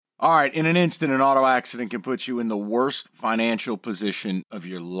All right, in an instant, an auto accident can put you in the worst financial position of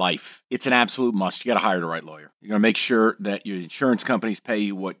your life. It's an absolute must. You got to hire the right lawyer. You're going to make sure that your insurance companies pay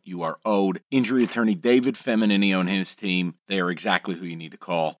you what you are owed. Injury attorney David Feminini and his team, they are exactly who you need to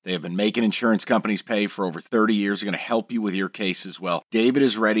call. They have been making insurance companies pay for over 30 years. They're going to help you with your case as well. David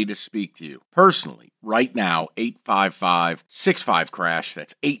is ready to speak to you personally. Right now, 855-65-CRASH.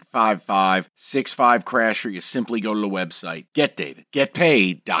 That's 855-65-CRASH, or you simply go to the website,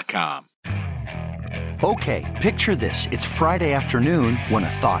 getdavidgetpaid.com. Okay, picture this. It's Friday afternoon when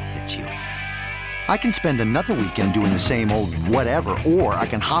a thought hits you. I can spend another weekend doing the same old whatever, or I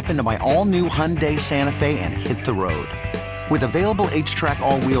can hop into my all-new Hyundai Santa Fe and hit the road. With available H-Track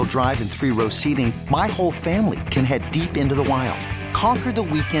all-wheel drive and 3-row seating, my whole family can head deep into the wild. Conquer the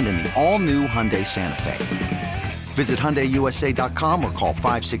weekend in the all-new Hyundai Santa Fe. Visit HyundaiUSA.com or call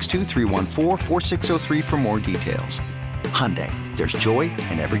 562-314-4603 for more details. Hyundai, there's joy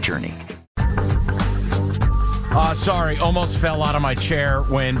in every journey. Sorry, almost fell out of my chair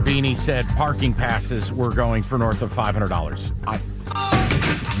when Beanie said parking passes were going for north of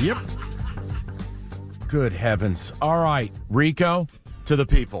 $500. Yep. Good heavens. All right, Rico, to the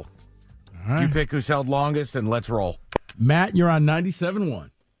people. All right. You pick who's held longest, and let's roll. Matt, you're on 97.1.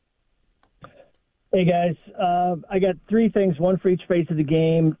 Hey, guys. I got three things, one for each phase of the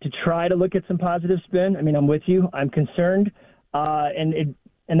game, to try to look at some positive spin. I mean, I'm with you. I'm concerned. And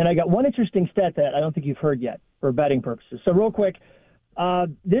then I got one interesting stat that I don't think you've heard yet for betting purposes. So real quick,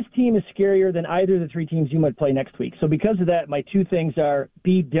 this team is scarier than either of the three teams you might play next week. So because of that, my two things are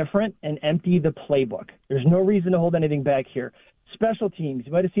be different and empty the playbook. There's no reason to hold anything back here. Special teams.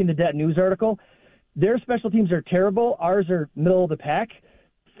 You might have seen the Det News article. Their special teams are terrible. Ours are middle of the pack.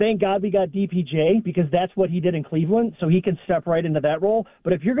 Thank God we got DPJ because that's what he did in Cleveland, so he can step right into that role.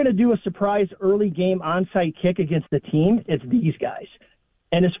 But if you're going to do a surprise early game onside kick against the team, it's these guys.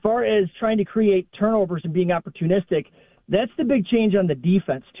 And as far as trying to create turnovers and being opportunistic, that's the big change on the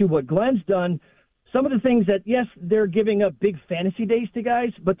defense, too. What Glenn's done, some of the things that, yes, they're giving up big fantasy days to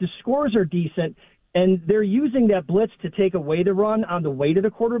guys, but the scores are decent, and they're using that blitz to take away the run on the way to the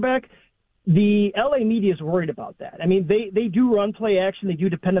quarterback. The LA media is worried about that. I mean, they do run play action. They do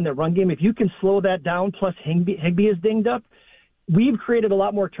depend on their run game. If you can slow that down, plus Higbee is dinged up, we've created a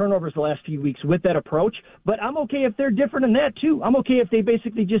lot more turnovers the last few weeks with that approach. But I'm okay if they're different in that, too. I'm okay if they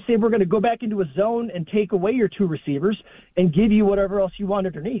basically just say we're going to go back into a zone and take away your two receivers and give you whatever else you want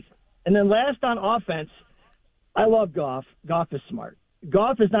underneath. And then last on offense, I love Goff. Goff is smart.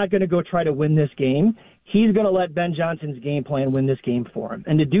 Goff is not going to go try to win this game. He's going to let Ben Johnson's game plan win this game for him.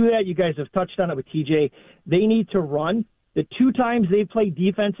 And to do that, you guys have touched on it with TJ, they need to run. The two times they've played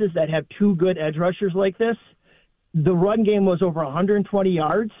defenses that have two good edge rushers like this, the run game was over 120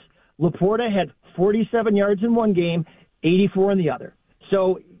 yards. Laporta had 47 yards in one game, 84 in the other.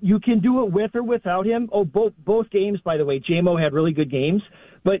 So you can do it with or without him. Oh, both games, by the way, J-Mo had really good games.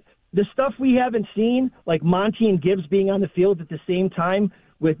 But the stuff we haven't seen, like Monty and Gibbs being on the field at the same time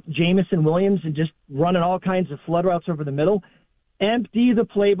with Jamison Williams and just running all kinds of flood routes over the middle, empty the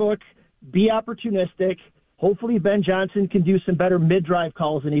playbook, be opportunistic. Hopefully Ben Johnson can do some better mid-drive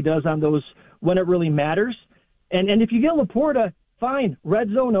calls than he does on those when it really matters. And if you get Laporta, fine, red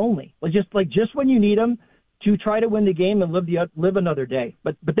zone only. Just when you need him to try to win the game and live another day.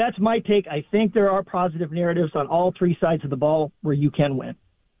 But that's my take. I think there are positive narratives on all three sides of the ball where you can win.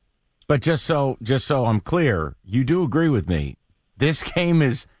 But just so I'm clear, you do agree with me. This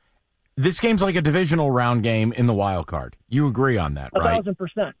game's like a divisional round game in the wild card. You agree on that, right?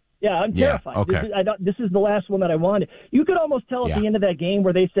 1,000%. Yeah, I'm terrified. Okay. This is the last one that I wanted. You could almost tell at the end of that game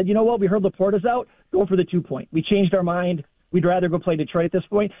where they said, you know what, we heard Laporta's out, go for the 2-point. We changed our mind. We'd rather go play Detroit at this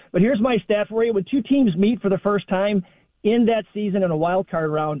point. But here's my stat for you. When two teams meet for the first time in that season in a wild card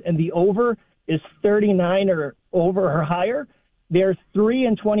round and the over is 39 or over or higher, they're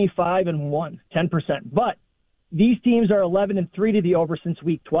 3-25 and 10%. But these teams are 11-3 to the over since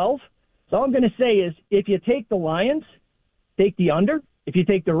week 12. So all I'm going to say is if you take the Lions, take the under. If you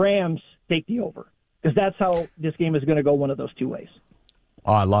take the Rams, take the over. Because that's how this game is going to go one of those two ways.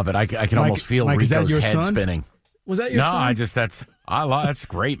 Oh, I love it. I can almost feel Mike, Rico's head spinning. Was that your son? That's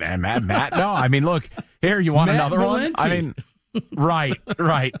great, man. Matt. No, I mean, look, here, you want another Valenti. one? I mean, right.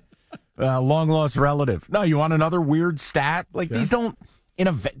 Long lost relative. No, you want another weird stat? These don't, in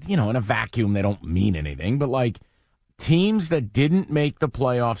a vacuum, they don't mean anything. But teams that didn't make the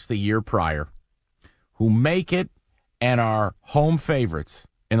playoffs the year prior, who make it and are home favorites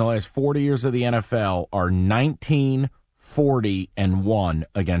in the last 40 years of the NFL are 19, 40, and 1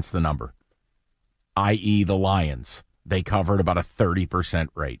 against the number, i.e. the Lions. They covered about a 30%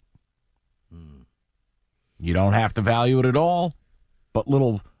 rate. You don't have to value it at all, but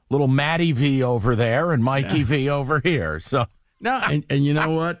little Little Matty V over there and Mikey V over here. So no, and you know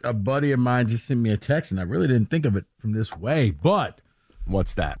what? A buddy of mine just sent me a text, and I really didn't think of it from this way. But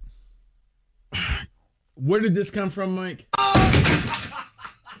what's that? Where did this come from, Mike?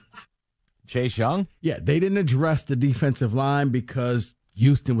 Chase Young? Yeah, they didn't address the defensive line because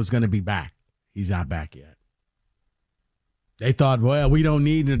Houston was going to be back. He's not back yet. They thought, well, we don't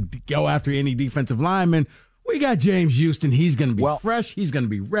need to go after any defensive linemen. We got James Houston. He's going to be fresh. He's going to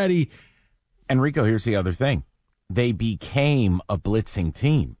be ready. Enrico, here's the other thing. They became a blitzing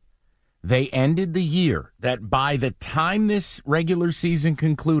team. They ended the year that by the time this regular season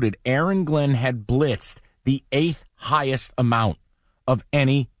concluded, Aaron Glenn had blitzed the 8th highest amount of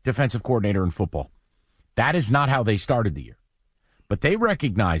any defensive coordinator in football. That is not how they started the year. But they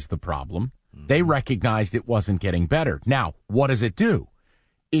recognized the problem. They recognized it wasn't getting better. Now, what does it do?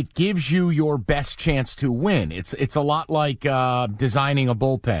 It gives you your best chance to win. It's a lot like designing a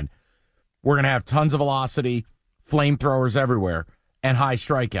bullpen. We're going to have tons of velocity, flamethrowers everywhere, and high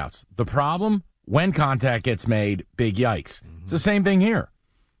strikeouts. The problem, when contact gets made, big yikes. It's the same thing here.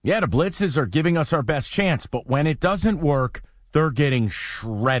 Yeah, the blitzes are giving us our best chance, but when it doesn't work, they're getting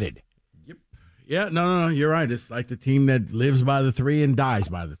shredded. Yep. Yeah, no, you're right. It's like the team that lives by the 3 and dies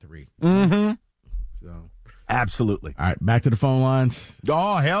by the 3. Mm-hmm. So, absolutely. All right, back to the phone lines.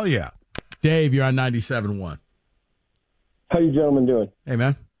 Oh, hell yeah. Dave, you're on 97.1. How you gentlemen doing? Hey,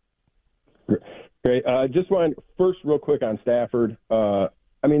 man. Great. Just wanted, first, real quick on Stafford. I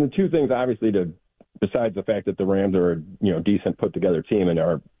mean, the two things, obviously, besides the fact that the Rams are a decent put-together team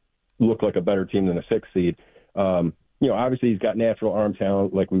and look like a better team than a 6 seed, obviously he's got natural arm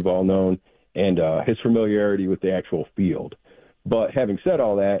talent, like we've all known, and his familiarity with the actual field. But having said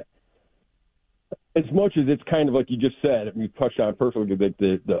all that, as much as it's kind of like you just said, you touched on perfectly,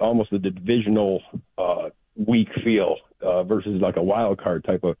 the almost the divisional weak feel versus like a wild card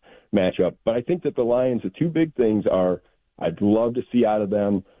type of matchup. But I think that the Lions, the two big things are I'd love to see out of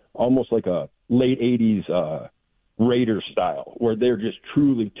them almost like a late 80s Raiders style, where they're just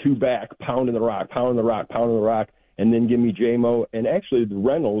truly two back, pounding the rock, and then give me J-Mo. And actually the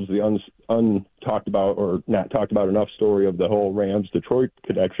Reynolds, the untalked about or not talked about enough story of the whole Rams-Detroit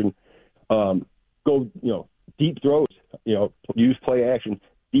connection, go, deep throws, use play action,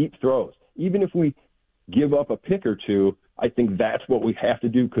 deep throws. Even if we give up a pick or two, I think that's what we have to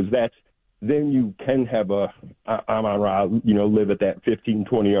do, because then you can have Amon-Ra, live at that 15,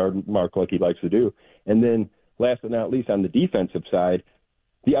 20-yard mark like he likes to do. And then last but not least, on the defensive side,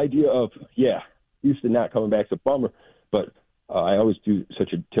 the idea of, Houston not coming back is a bummer, but I always do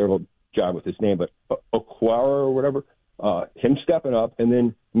such a terrible job with his name, but Okwara or whatever, him stepping up, and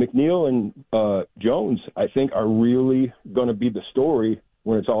then McNeil and Jones, I think, are really going to be the story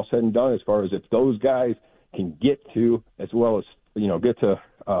when it's all said and done, as far as if those guys can get to, as well as, get to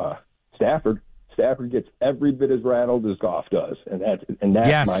Stafford. Stafford gets every bit as rattled as Goff does, and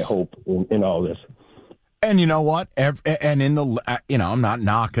that's my hope in all this. And you know what? And in the, I'm not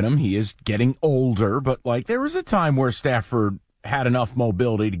knocking him. He is getting older, but there was a time where Stafford had enough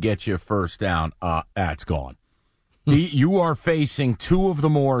mobility to get you a first down. That's gone. You are facing two of the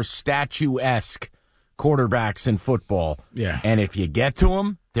more statuesque quarterbacks in football. Yeah. And if you get to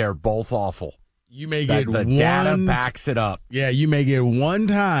them, they're both awful. You may get the data backs it up. Yeah, you may get one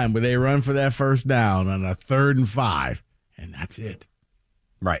time where they run for that first down on a 3rd and 5, and that's it.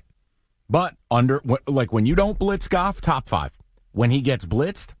 Right. But when you don't blitz Goff, top 5. When he gets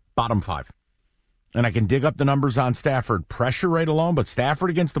blitzed, bottom 5. And I can dig up the numbers on Stafford pressure rate alone, but Stafford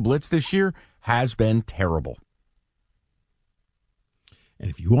against the blitz this year has been terrible. And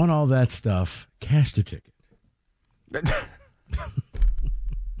if you want all that stuff, cash the ticket.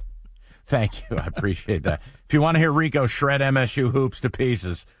 Thank you. I appreciate that. If you want to hear Rico shred MSU hoops to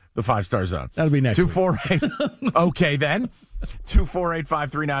pieces, the 5-star zone. That'll be next 248. Okay, then.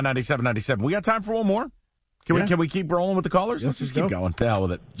 248-539-9797. We got time for one more? Can we keep rolling with the callers? Let's just keep going. To hell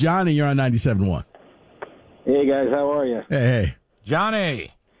with it. Johnny, you're on 97.1. Hey, guys. How are you? Hey.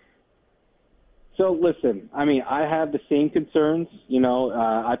 Johnny. So, listen, I have the same concerns.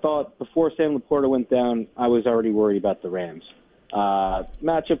 I thought before Sam Laporta went down, I was already worried about the Rams.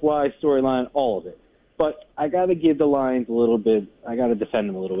 Matchup-wise, storyline, all of it. But I got to give the Lions a little bit. I got to defend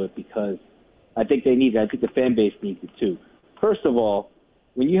them a little bit, because I think they need it. I think the fan base needs it too. First of all,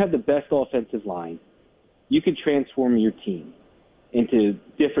 when you have the best offensive line, you can transform your team into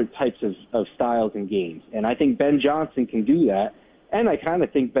different types of styles and games. And I think Ben Johnson can do that. And I kind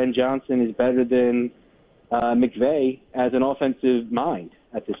of think Ben Johnson is better than McVay as an offensive mind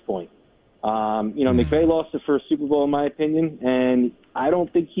at this point. McVay lost the first Super Bowl, in my opinion, and I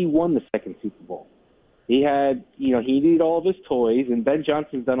don't think he won the second Super Bowl. He needed all of his toys, and Ben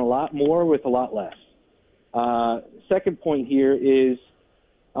Johnson's done a lot more with a lot less. Second point here is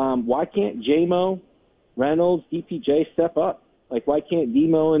why can't J-Mo, Reynolds, DPJ step up? Like, why can't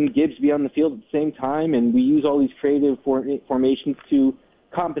Demo and Gibbs be on the field at the same time, and we use all these creative formations to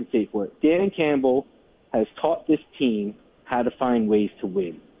compensate for it? Dan Campbell has taught this team how to find ways to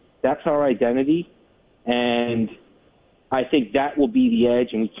win. That's our identity, and I think that will be the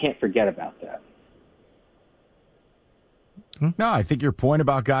edge, and we can't forget about that. No, I think your point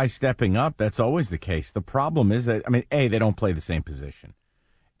about guys stepping up, that's always the case. The problem is that, A, they don't play the same position.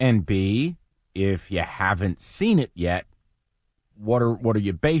 And B, if you haven't seen it yet, what are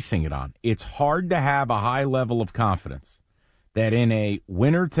you basing it on? It's hard to have a high level of confidence that in a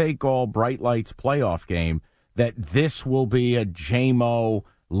winner-take-all bright lights playoff game that this will be a J-Mo,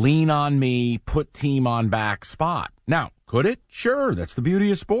 lean on me, put team on back spot. Now, could it? Sure, that's the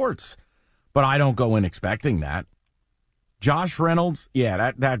beauty of sports. But I don't go in expecting that. Josh Reynolds,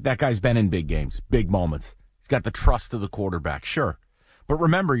 yeah, that guy's been in big games, big moments. He's got the trust of the quarterback, sure. But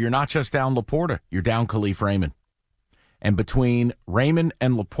remember, you're not just down Laporta, you're down Khalif Raymond. And between Raymond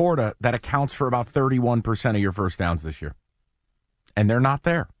and Laporta, that accounts for about 31% of your first downs this year. And they're not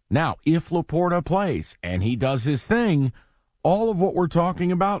there. Now, if Laporta plays and he does his thing, all of what we're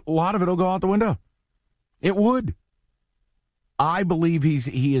talking about, a lot of it will go out the window. It would. I believe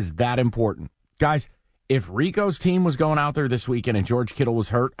he is that important. Guys, if Rico's team was going out there this weekend and George Kittle was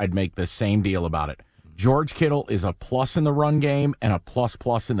hurt, I'd make the same deal about it. George Kittle is a plus in the run game and a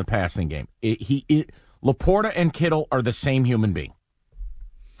plus in the passing game. Laporta and Kittle are the same human being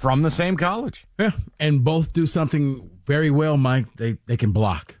from the same college. Yeah, and both do something very well, Mike. They can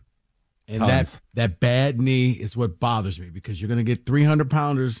block. And that bad knee is what bothers me because you're going to get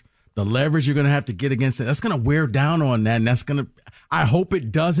 300-pounders, the leverage you're going to have to get against it. That's going to wear down on that, and that's going to – I hope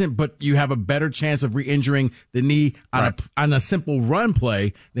it doesn't, but you have a better chance of re-injuring the knee on a simple run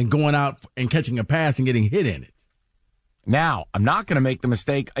play than going out and catching a pass and getting hit in it. Now, I'm not going to make the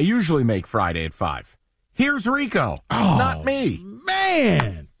mistake I usually make Friday at 5. Here's Rico, not me.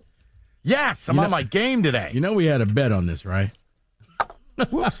 Man. Yes, I'm on my game today. You know we had a bet on this, right?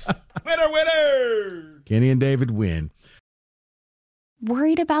 Whoops. Winner. Kenny and David win.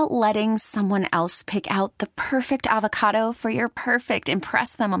 Worried about letting someone else pick out the perfect avocado for your perfect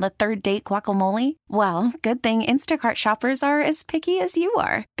impress them on the third date guacamole? Well, good thing Instacart shoppers are as picky as you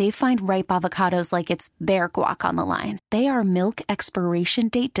are. They find ripe avocados like it's their guac on the line. They are milk expiration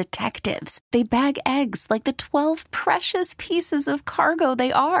date detectives. They bag eggs like the 12 precious pieces of cargo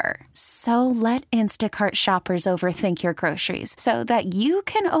they are. So let Instacart shoppers overthink your groceries so that you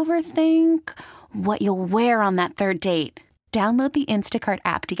can overthink what you'll wear on that third date. Download the Instacart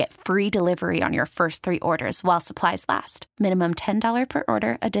app to get free delivery on your first 3 orders while supplies last. Minimum $10 per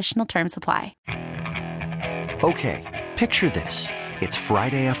order. Additional terms apply. Okay, picture this. It's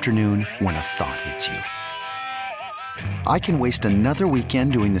Friday afternoon when a thought hits you. I can waste another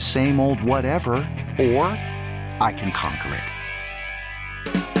weekend doing the same old whatever, or I can conquer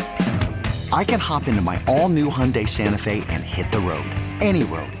it. I can hop into my all-new Hyundai Santa Fe and hit the road. Any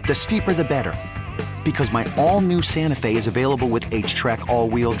road. The steeper, the better. Because my all-new Santa Fe is available with H-Track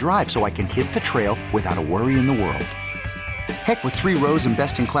all-wheel drive, so I can hit the trail without a worry in the world. Heck, with 3 rows and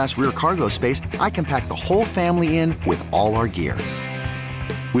best-in-class rear cargo space, I can pack the whole family in with all our gear.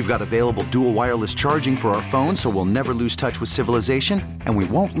 We've got available dual wireless charging for our phones, so we'll never lose touch with civilization, and we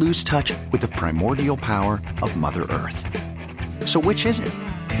won't lose touch with the primordial power of Mother Earth. So which is it?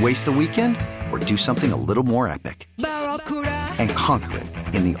 Waste the weekend or do something a little more epic? And conquer it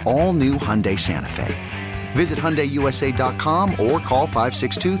in the all-new Hyundai Santa Fe. Visit HyundaiUSA.com or call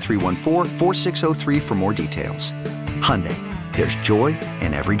 562-314-4603 for more details. Hyundai, there's joy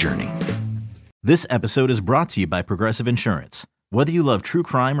in every journey. This episode is brought to you by Progressive Insurance. Whether you love true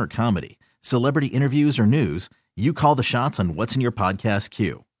crime or comedy, celebrity interviews or news, you call the shots on what's in your podcast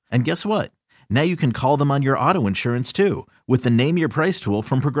queue. And guess what? Now you can call them on your auto insurance too with the Name Your Price tool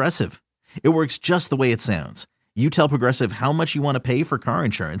from Progressive. It works just the way it sounds. You tell Progressive how much you want to pay for car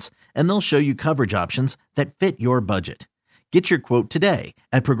insurance, and they'll show you coverage options that fit your budget. Get your quote today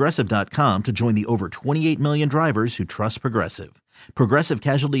at Progressive.com to join the over 28 million drivers who trust Progressive. Progressive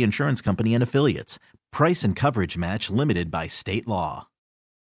Casualty Insurance Company and Affiliates. Price and coverage match limited by state law.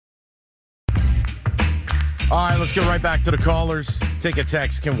 All right, let's get right back to the callers. Take a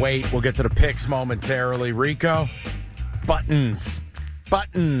text, can wait. We'll get to the picks momentarily. Rico, buttons.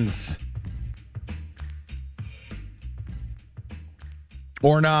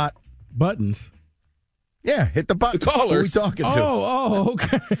 Or not. Buttons. Yeah, hit the button. The callers. Who are we talking to? Oh,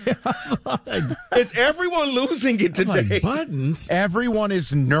 okay. Is everyone losing it today? Like buttons. Everyone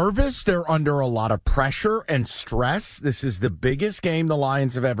is nervous. They're under a lot of pressure and stress. This is the biggest game the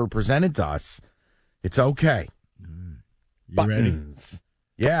Lions have ever presented to us. It's okay. You Buttons.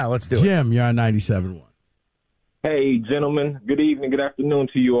 Yeah, let's do ready? it. Jim, you're on 97.1. Hey, gentlemen. Good evening. Good afternoon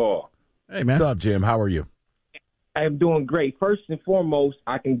to you all. Hey, man. What's up, Jim? How are you? I am doing great. First and foremost,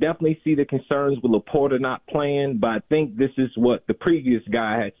 I can definitely see the concerns with Laporta not playing, but I think this is what the previous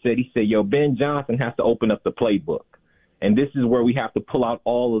guy had said. He said, Ben Johnson has to open up the playbook. And this is where we have to pull out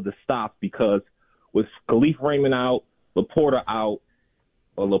all of the stops because with Khalif Raymond out, Laporta out,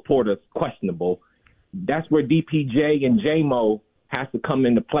 or Laporta's questionable, that's where DPJ and J-Mo has to come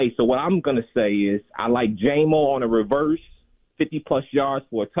into play. So what I'm going to say is I like J-Mo on a reverse, 50-plus yards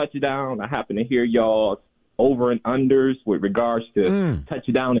for a touchdown. I happen to hear y'all's over and unders with regards to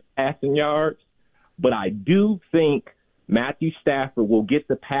touchdown and passing yards. But I do think Matthew Stafford will get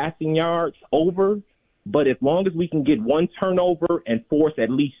the passing yards over. But as long as we can get one turnover and force at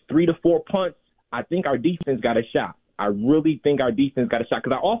least 3 to 4 punts, I think our defense got a shot. I really think our defense got a shot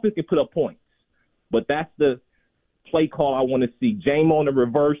because our offense can put up points. But that's the play call I want to see. James on the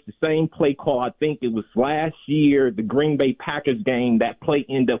reverse, the same play call. I think it was last year, the Green Bay Packers game, that play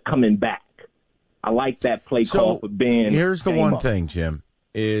ended up coming back. I like that play call for Ben. Here's the one thing, Jim,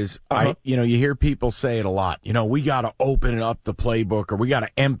 is you hear people say it a lot. We got to open up the playbook or we got to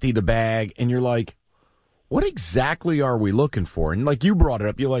empty the bag. And you're like, what exactly are we looking for? And like you brought it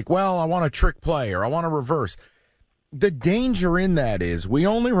up, you're like, well, I want a trick play or I want a reverse. The danger in that is we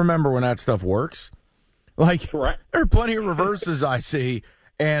only remember when that stuff works. Like, there are plenty of reverses I see,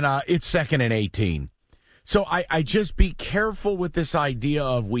 and it's 2nd and 18. So I just be careful with this idea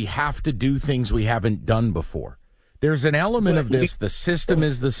of we have to do things we haven't done before. There's an element of this. The system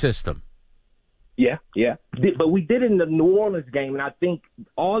is the system. Yeah. But we did it in the New Orleans game, and I think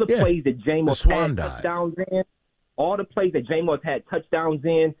all the plays that J-Mo had touchdowns in, all the plays that J-Mo had touchdowns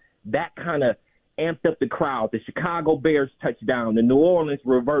in, that kind of amped up the crowd. The Chicago Bears touchdown, the New Orleans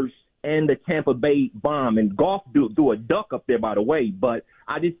reverse, and the Tampa Bay bomb. And Goff do a duck up there, by the way. But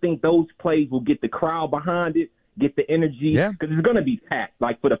I just think those plays will get the crowd behind it, get the energy, because it's going to be packed.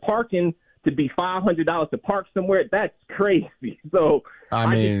 Like for the parking to be $500 to park somewhere, that's crazy. So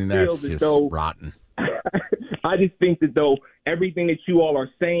that's just rotten. I just think that, though, everything that you all are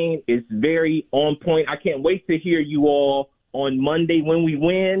saying is very on point. I can't wait to hear you all on Monday when we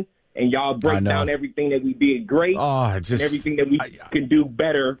win. And y'all break down everything that we did great and everything that we can do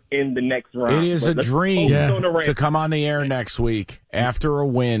better in the next round. It is a dream to come on the air next week after a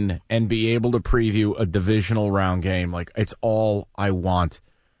win and be able to preview a divisional round game. Like, it's all I want.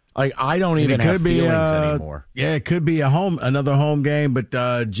 Like, I don't even have feelings anymore. Yeah, it could be another home game, but,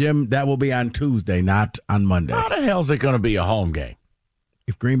 Jim, that will be on Tuesday, not on Monday. How the hell is it going to be a home game?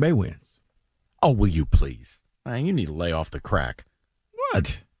 If Green Bay wins. Oh, will you please? Man, you need to lay off the crack.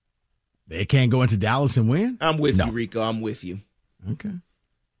 What? They can't go into Dallas and win? I'm with you, Rico. I'm with you.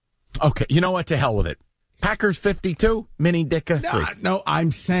 Okay. You know what? To hell with it. Packers 52, Mini Dicka 3. No,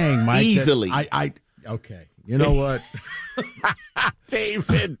 I'm saying, Mike. Easily. Okay. You know what?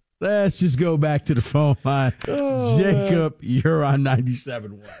 David. Let's just go back to the phone line. Jacob, you're on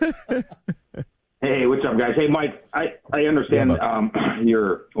 97.1. Hey, what's up, guys? Hey, Mike, I understand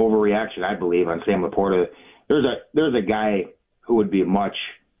your overreaction, I believe, on Sam Laporta. There's a guy who would be much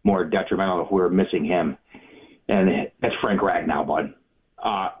more detrimental if we were missing him, and that's Frank Ragnow, bud.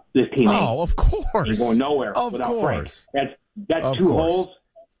 This team of course. Ain't going nowhere of without course. Frank. That's two holes,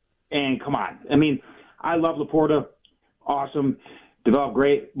 and come on. I mean, I love Laporta. Awesome. Developed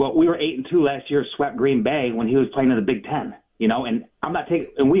great. But we were 8-2 last year, swept Green Bay when he was playing in the Big Ten. And I'm not taking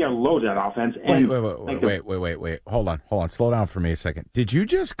 – and we are loaded on offense. And Wait. Hold on. Slow down for me a second. Did you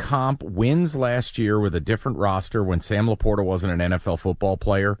just comp wins last year with a different roster when Sam Laporta wasn't an NFL football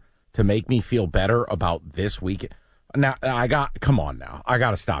player to make me feel better about this week? Now, come on now. I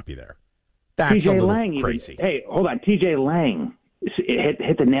got to stop you there. That's a little crazy. Hey, hold on. T.J. Lang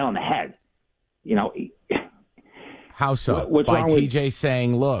hit the nail on the head. How so? What's by wrong TJ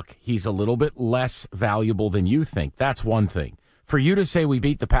saying, look, he's a little bit less valuable than you think. That's one thing. For you to say we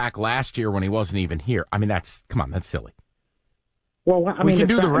beat the Pack last year when he wasn't even here, I mean, that's silly. Well, we can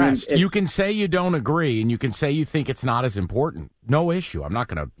do the rest. You can say you don't agree, and you can say you think it's not as important. No issue. I'm not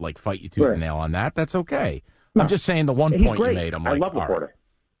going to fight you tooth and nail on that. That's okay. No. I'm just saying the one point you made. I love Laporta.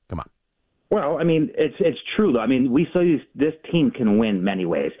 Come on. Well, I mean, it's true, though. I mean, we saw this team can win many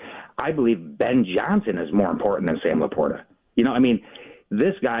ways. I believe Ben Johnson is more important than Sam Laporta.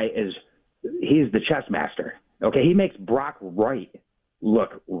 This guy he's the chess master. Okay, he makes Brock Wright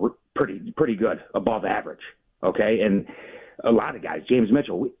look pretty pretty good, above average. Okay, and a lot of guys, James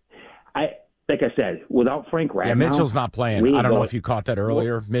Mitchell. Like I said, without Frank Ragnow, Mitchell's not playing. I don't know if you caught that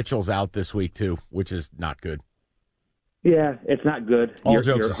earlier. Mitchell's out this week too, which is not good. Yeah, it's not good. All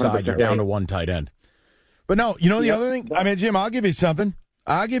jokes aside, you're down to one tight end. But no, you know the other thing? I mean, Jim, I'll give you something.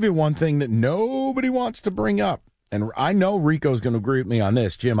 I'll give you one thing that nobody wants to bring up. And I know Rico's going to agree with me on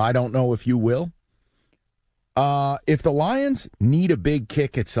this. Jim, I don't know if you will. If the Lions need a big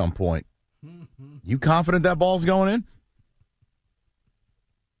kick at some point, you confident that ball's going in?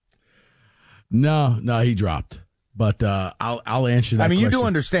 No, he dropped. But I'll answer that. I mean, question. you do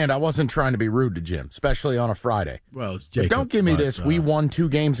understand I wasn't trying to be rude to Jim, especially on a Friday. Well, it's Jacob. But don't give me this. We won 2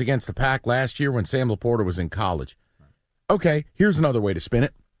 games against the Pack last year when Sam Laporta was in college. Okay, here's another way to spin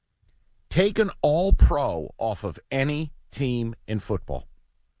it. Take an all-pro off of any team in football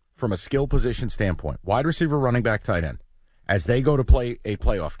from a skill position standpoint, wide receiver, running back, tight end, as they go to play a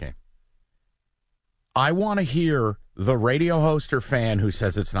playoff game. I want to hear the radio host or fan who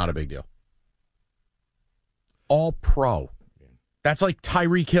says it's not a big deal. All pro. That's like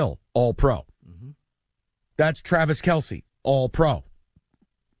Tyreek Hill, all pro. Mm-hmm. That's Travis Kelce, all pro.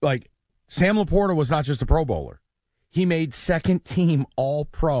 Like, Sam Laporta was not just a Pro Bowler. He made second team all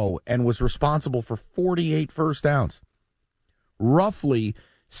pro and was responsible for 48 first downs. Roughly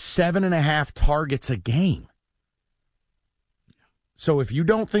 7.5 targets a game. So if you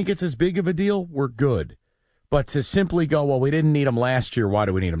don't think it's as big of a deal, we're good. But to simply go, well, we didn't need him last year, why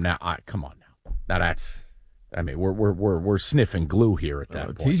do we need him now? Come on now. Now that's, I mean, we're sniffing glue here at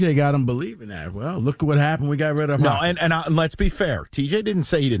that point. TJ got him believing that. Well, look at what happened. We got rid of him. No, and let's be fair. TJ didn't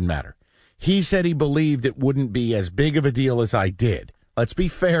say he didn't matter. He said he believed it wouldn't be as big of a deal as I did. Let's be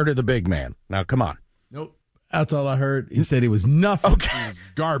fair to the big man. Now, come on. Nope. That's all I heard. He said he was nothing. Okay. He was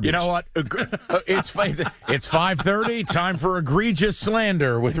garbage. You know what? It's 5:30. Time for egregious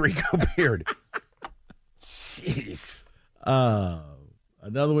slander with Rico Beard. Jeez.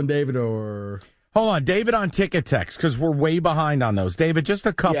 Another one, David, or... Hold on. David on Ticket Text, because we're way behind on those. David, just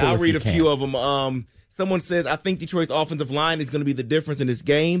a couple. Yeah, I'll read a few of them. Someone says, I think Detroit's offensive line is going to be the difference in this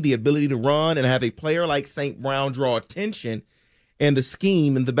game. The ability to run and have a player like St. Brown draw attention, and the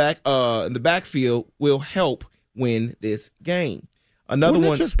scheme in the backfield will help win this game. Wouldn't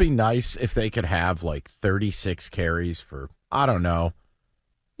it just be nice if they could have like 36 carries for, I don't know,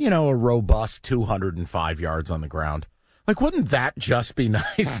 a robust 205 yards on the ground? Like, wouldn't that just be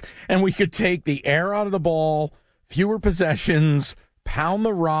nice? And we could take the air out of the ball, fewer possessions, pound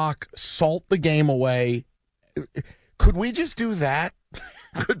the rock, salt the game away. Could we just do that?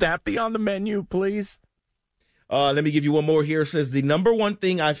 Could that be on the menu, please? Let me give you one more here. It says, the number one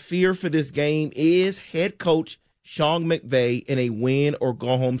thing I fear for this game is head coach Sean McVay in a win or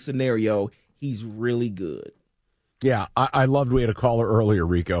go home scenario. He's really good. Yeah, I loved we had a caller earlier,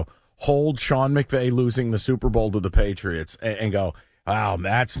 Rico. Hold Sean McVay losing the Super Bowl to the Patriots and go, oh,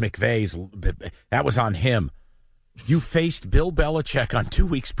 that's McVay's. That was on him. You faced Bill Belichick on 2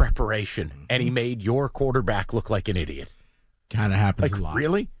 weeks preparation, and he made your quarterback look like an idiot. Kind of happens a lot.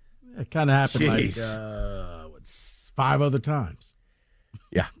 Really? It kind of happened like 5 other times.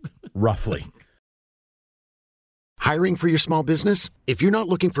 Yeah, roughly. Hiring for your small business? If you're not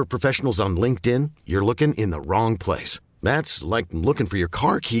looking for professionals on LinkedIn, you're looking in the wrong place. That's like looking for your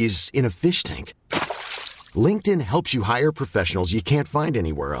car keys in a fish tank. LinkedIn helps you hire professionals you can't find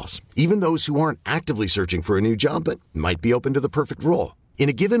anywhere else, even those who aren't actively searching for a new job but might be open to the perfect role. In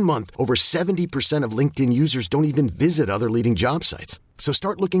a given month, over 70% of LinkedIn users don't even visit other leading job sites. So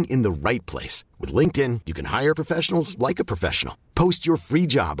start looking in the right place. With LinkedIn, you can hire professionals like a professional. Post your free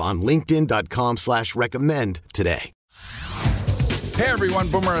job on linkedin.com/recommend today. Hey everyone,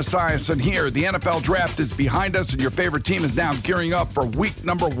 Boomer Esiason here. The NFL Draft is behind us and your favorite team is now gearing up for week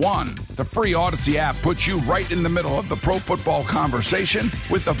number 1. The free Odyssey app puts you right in the middle of the pro football conversation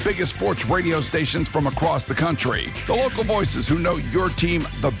with the biggest sports radio stations from across the country. The local voices who know your team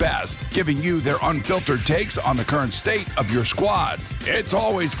the best, giving you their unfiltered takes on the current state of your squad. It's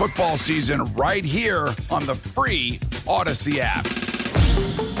always football season right here on the free Odyssey app.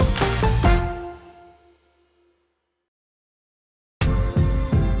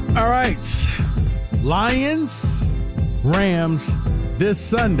 All right. Lions, Rams this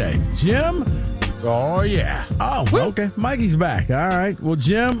Sunday. Jim? Oh, yeah. Oh, okay. Mikey's back. All right. Well,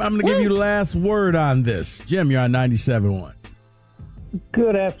 Jim, I'm going to give you the last word on this. Jim, you're on 97.1.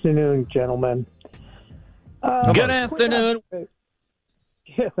 Good afternoon, gentlemen. Good afternoon.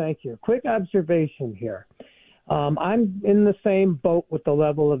 Yeah, thank you. Quick observation here. I'm in the same boat with the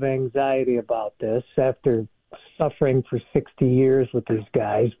level of anxiety about this after suffering for 60 years with these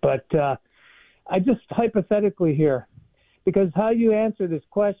guys. But I just hypothetically here, because how you answer this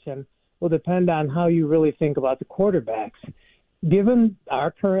question, will depend on how you really think about the quarterbacks. Given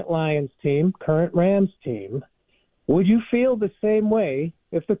our current Lions team, current Rams team, would you feel the same way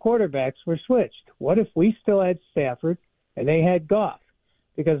if the quarterbacks were switched? What if we still had Stafford and they had Goff?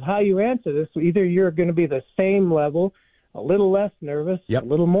 Because how you answer this, either you're going to be the same level, a little less nervous, a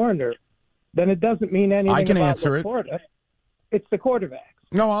little more nervous. Then it doesn't mean anything I can about answer Laporta. It's the quarterbacks.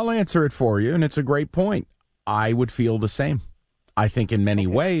 No, I'll answer it for you, and it's a great point. I would feel the same. I think in many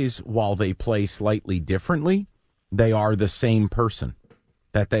ways, while they play slightly differently, they are the same person,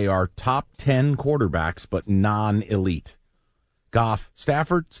 that they are top 10 quarterbacks, but non-elite. Goff,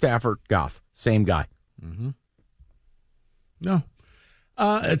 Stafford, Goff, same guy. Mm-hmm. No.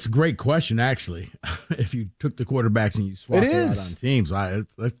 It's a great question, actually. If you took the quarterbacks and you swapped it out on teams,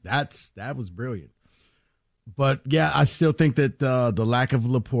 that was brilliant. But, yeah, I still think that the lack of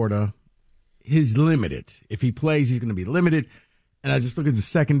Laporta, he's limited. If he plays, he's going to be limited. And I just look at the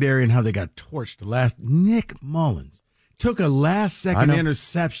secondary and how they got torched. Nick Mullins took a last-second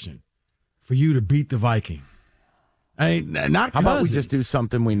interception for you to beat the Vikings. How about we just do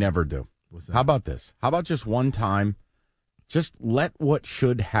something we never do? What's that? How about this? How about just one time, just let what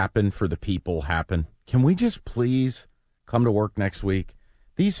should happen for the people happen? Can we just please come to work next week?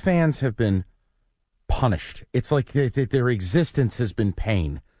 These fans have been punished. It's like their existence has been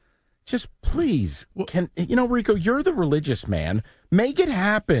pain. Just please, Rico, you're the religious man. Make it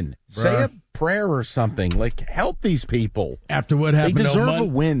happen. Bruh. Say a prayer or something. Like, help these people. After what happened, they deserve a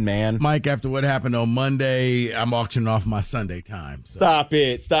win, man. Mike, after what happened on Monday, I'm auctioning off my Sunday time. So. Stop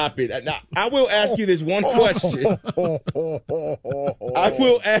it. Now, I will ask you this one question.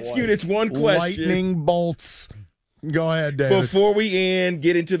 Lightning bolts. Go ahead, David. Before we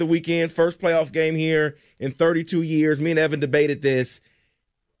get into the weekend, first playoff game here in 32 years. Me and Evan debated this.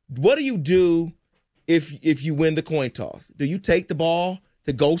 What do you do if you win the coin toss? Do you take the ball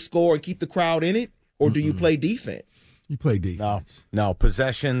to go score and keep the crowd in it, or do you play defense? You play defense. No,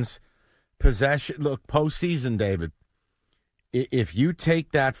 possessions. Look, postseason, David, if you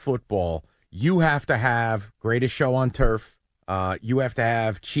take that football, you have to have greatest show on turf. You have to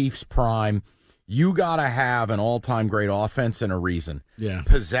have Chiefs prime. You got to have an all-time great offense and a reason. Yeah.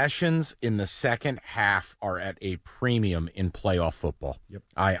 Possessions in the second half are at a premium in playoff football. Yep.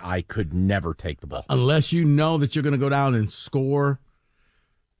 I could never take the ball. Unless you know that you're going to go down and score.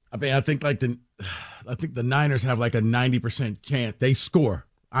 I mean, I think the Niners have like a 90% chance they score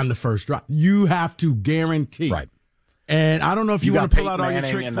on the first drive. You have to guarantee. Right. And I don't know if you want to pull out all your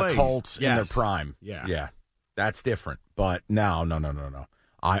trick and plays. The Colts in their prime. Yeah. That's different. But no.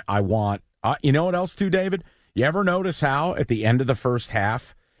 I want... you know what else, too, David? You ever notice how at the end of the first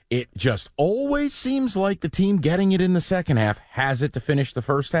half, it just always seems like the team getting it in the second half has it to finish the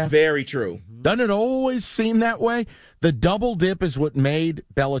first half? Very true. Doesn't it always seem that way? The double dip is what made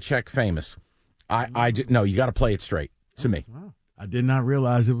Belichick famous. No, you got to play it straight to me. Wow. I did not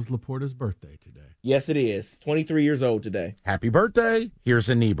realize it was Laporta's birthday today. Yes, it is. 23 years old today. Happy birthday. Here's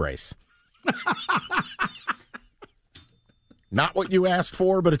a knee brace. Not what you asked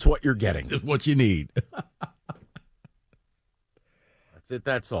for, but it's what you're getting. It's what you need. That's it.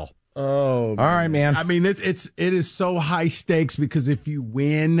 That's all. Oh, all right, man. I mean, it is so high stakes because if you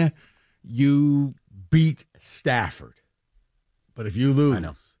win, you beat Stafford. But if you lose, I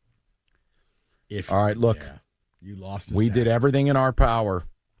know. All right, look. Yeah, you lost. We did everything in our power.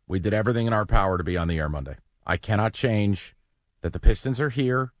 We did everything in our power to be on the air Monday. I cannot change that the Pistons are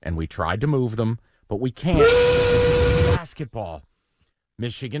here, and we tried to move them, but we can't. Basketball.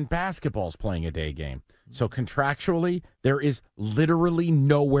 Michigan basketball's playing a day game. So contractually, there is literally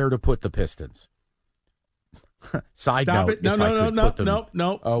nowhere to put the Pistons. Side Stop note. It.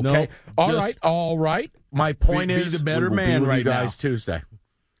 No. Okay. All right. My point is, be the better we will man be with right you guys now. Tuesday.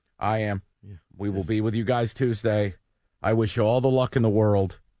 I am. Yeah, we will be with you guys Tuesday. I wish you all the luck in the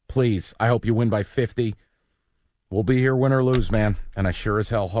world. Please, I hope you win by 50. We'll be here win or lose, man. And I sure as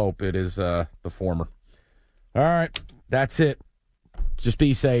hell hope it is the former. All right. That's it. Just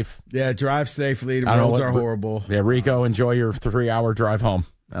be safe. Yeah, drive safely. The roads are horrible. Yeah, Rico, enjoy your 3-hour drive home.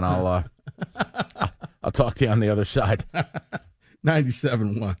 And I'll talk to you on the other side.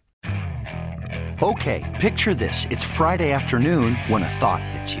 97.1. Okay, picture this. It's Friday afternoon when a thought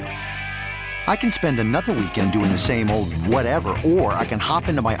hits you. I can spend another weekend doing the same old whatever, or I can hop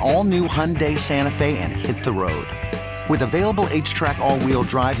into my all-new Hyundai Santa Fe and hit the road. With available H-Track all-wheel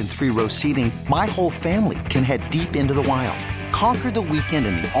drive and 3-row seating, my whole family can head deep into the wild. Conquer the weekend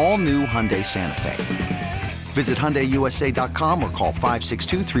in the all-new Hyundai Santa Fe. Visit HyundaiUSA.com or call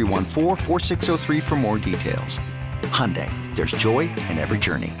 562-314-4603 for more details. Hyundai, there's joy in every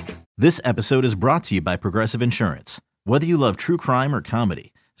journey. This episode is brought to you by Progressive Insurance. Whether you love true crime or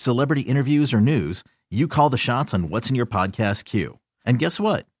comedy, celebrity interviews, or news, you call the shots on what's in your podcast queue. And guess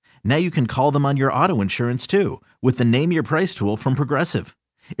what? Now you can call them on your auto insurance too with the Name Your Price tool from Progressive.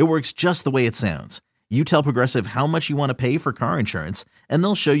 It works just the way it sounds. You tell Progressive how much you want to pay for car insurance, and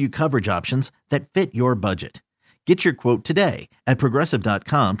they'll show you coverage options that fit your budget. Get your quote today at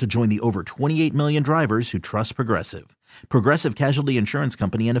Progressive.com to join the over 28 million drivers who trust Progressive. Progressive Casualty Insurance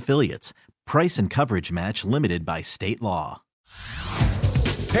Company and Affiliates. Price and coverage match limited by state law.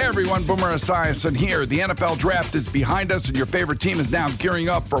 Hey everyone, Boomer Esiason here. The NFL Draft is behind us and your favorite team is now gearing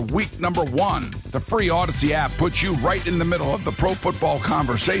up for week number 1. The free Odyssey app puts you right in the middle of the pro football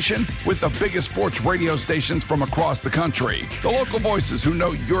conversation with the biggest sports radio stations from across the country. The local voices who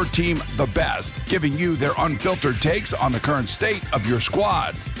know your team the best, giving you their unfiltered takes on the current state of your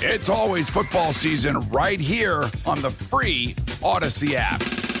squad. It's always football season right here on the free Odyssey app.